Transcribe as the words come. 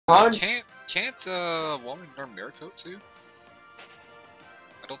Punch! Can't woman learn mirror coat too?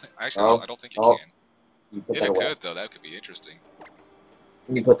 I don't think. Actually, Oh, I don't think it oh. can. You put If that it away. could, though, that could be interesting.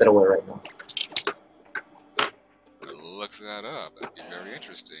 You put that away right now. Look that up. That'd be very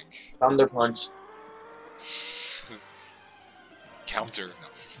interesting. Thunder Punch. Counter. No.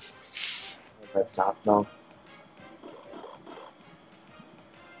 That's not, no.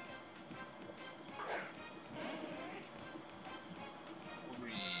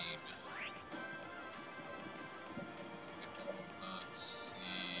 Green. I do not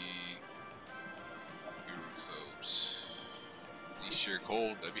see mirror coat. T-shirt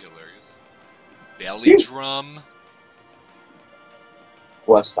cold. That'd be hilarious. Belly drum.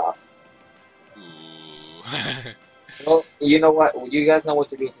 Well, stop. Ooh. Well, you know what? You guys know what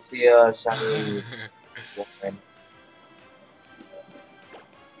to do to see a shiny woman.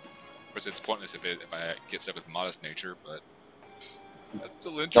 Of course, it's pointless if I get stuff with modest nature, but that's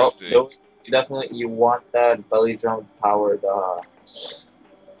still Nope, interesting. nope. Definitely, you want that belly drum powered special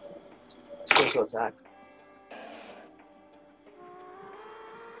attack.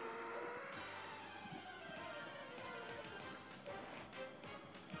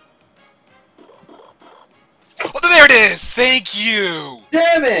 Oh, there it is! Thank you!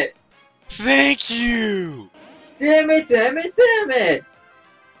 Damn it! Thank you! Damn it! Damn it! Damn it!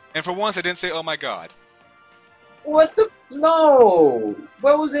 And for once, I didn't say, oh my god. What the? No!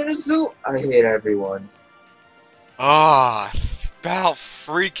 What was in a zoo? I hate everyone. Ah, about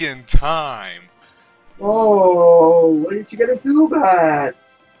freaking time. Oh, why did you get a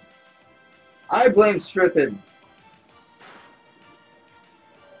Zubat? I blame Strippin.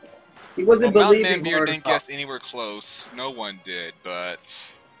 He wasn't Well, Mountain Man believing Beard hard didn't enough. guess anywhere close. No one did,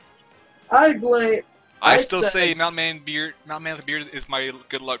 but I blame. I I still said- say Mountain Man's Beard is my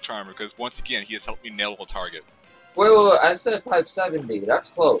good luck charmer because once again he has helped me nail a target. Wait, I said 570. That's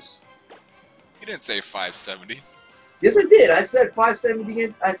close. He didn't say 570. Yes, I did. I said 570.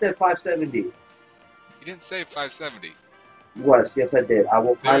 And I said 570. He didn't say 570. Yes, I did. I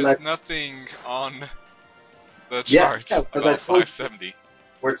will There's highlight. nothing on the Yeah, charts yeah, 'cause I about told you. 570.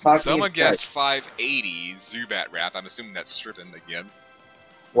 We're talking. Someone in guessed sight. 580 Zubat Wrap. I'm assuming that's stripping again.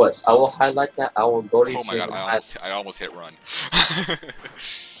 What? I will highlight that. I will go to Oh my god, and I almost hit run.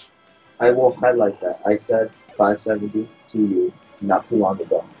 I will highlight that. I said 570 to you not too long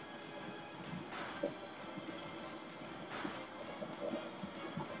ago.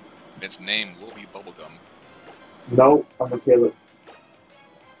 Its name will be Bubblegum. No, I'm gonna kill it.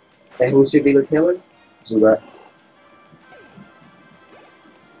 And who should be the killer? Zubat.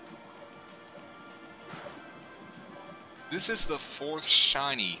 This is the 4th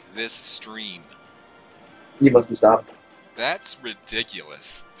shiny this stream. You must be stopped. That's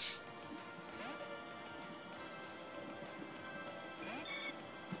ridiculous.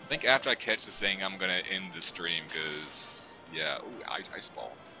 I think after I catch this thing, I'm gonna end the stream, because, yeah, ooh, Ice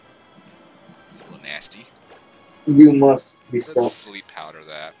Ball. It's a little nasty. You must be Let's stopped. sleep powder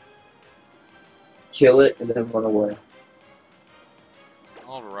that. Kill it and then run away.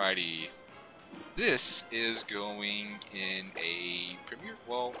 Alrighty. This is going in a Premier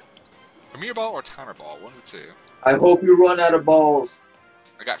Ball or Timer Ball, one of the two. I hope you run out of balls.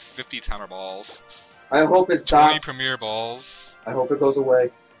 I got 50 Timer Balls, I hope it 20 stops. Premier Balls. I hope it goes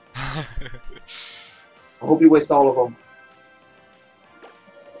away. I hope you waste all of them.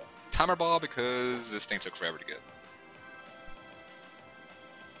 Timer Ball because this thing took forever to get.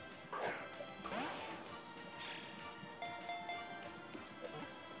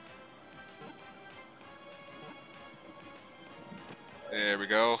 There we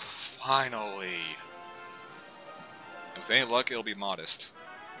go. Finally. If it ain't luck, it'll be modest.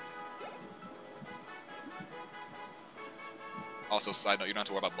 Also, side note, you don't have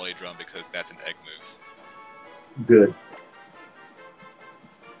to worry about Blade Drum because that's an egg move. Good.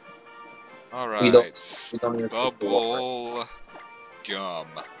 Alright. We don't need to Bubble Gum.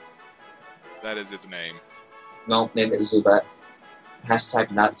 That is its name. No, name it Zubat.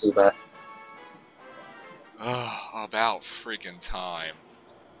 Hashtag not Zubat. About freaking time.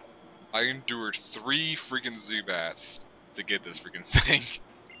 I endured 3 freaking Zubats to get this freaking thing.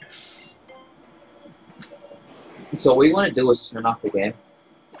 So what you want to do is turn off the game.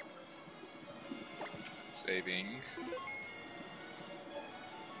 Saving.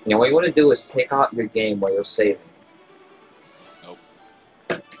 You know, what you want to do is take out your game while you're saving. Nope.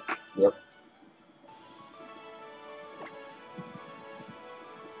 Yep.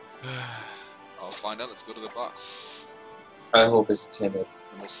 I'll find out. Let's go to the box. I hope it's timid.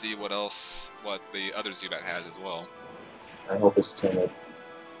 And we'll see what the other Zubat has as well. I hope it's timid.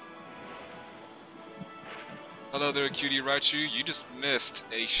 Hello there, Cutie Raichu. You just missed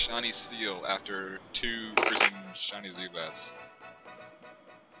a shiny Spheal after 2 freaking shiny Zubats.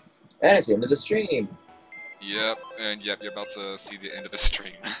 And it's the end of the stream. Yep, and yep, you're about to see the end of the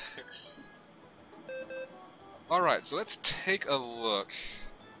stream. Alright, so let's take a look.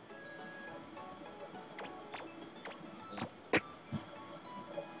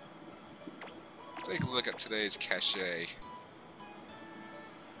 Take a look at today's cachet.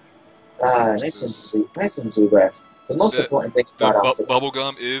 Nice and Zubat. The most important thing about The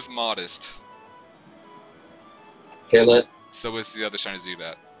bubblegum is modest. Kill it. So is the other shiny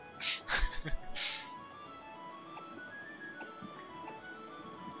Zubat.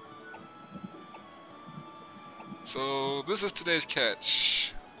 So this is today's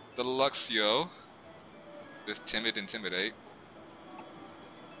catch. The Luxio with Timid Intimidate.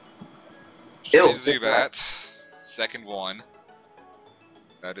 Kill Zubat, second one.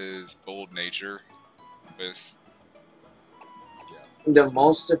 That is Bold Nature with the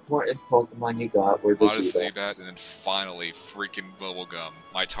most important Pokemon you got were the modest Zubats. Zubat, and then finally freaking Bubblegum,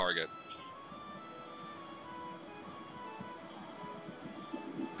 my target.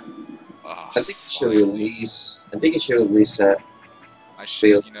 I think you should release. I think you should release that. I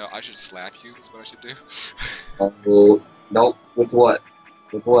should, I should slap you. Is what I should do. Nope. With what?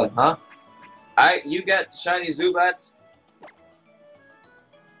 With what? Huh? You get shiny Zubats.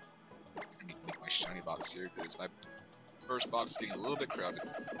 I need to make my shiny box here because my first box is getting a little bit crowded.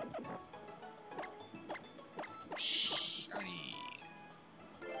 Shiny.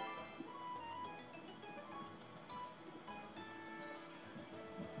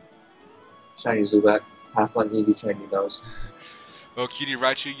 Shiny Zubat. Have fun EV training those. Well, Cutie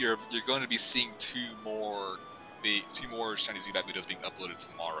Raichu, you're going to be seeing two more shiny Zubat videos being uploaded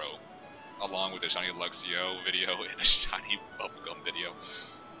tomorrow, along with a shiny Luxio video and a shiny Bubblegum video.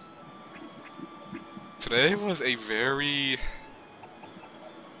 Today was a very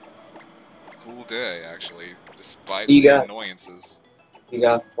cool day, actually, despite the annoyances. You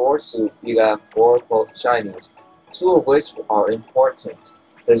got four shinies, 2 of which are important.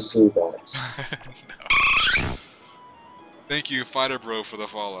 The Zubats. No. Thank you, Fighter Bro, for the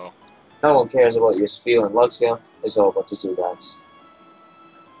follow. No one cares about your Spheal and Luxio. It's all about the Zubats.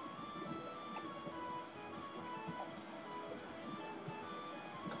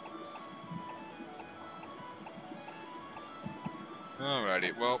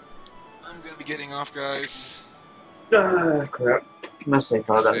 Alrighty, well, I'm gonna be getting off, guys. Crap. Must say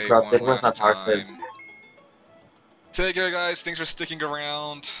for that crap. It was not hard sense. Take care, guys. Thanks for sticking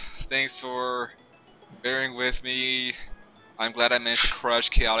around. Thanks for bearing with me. I'm glad I managed to crush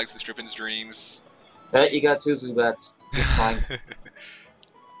Chaotix and Strippin's dreams. Bet you got 2 Zubats. It's fine.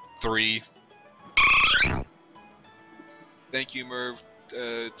 3. Thank you, Merv,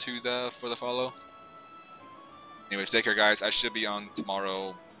 for the follow. Anyways, take care, guys. I should be on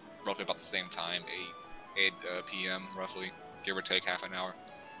tomorrow, roughly about the same time, 8 p.m. roughly, give or take half an hour.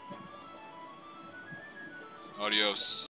 Adios.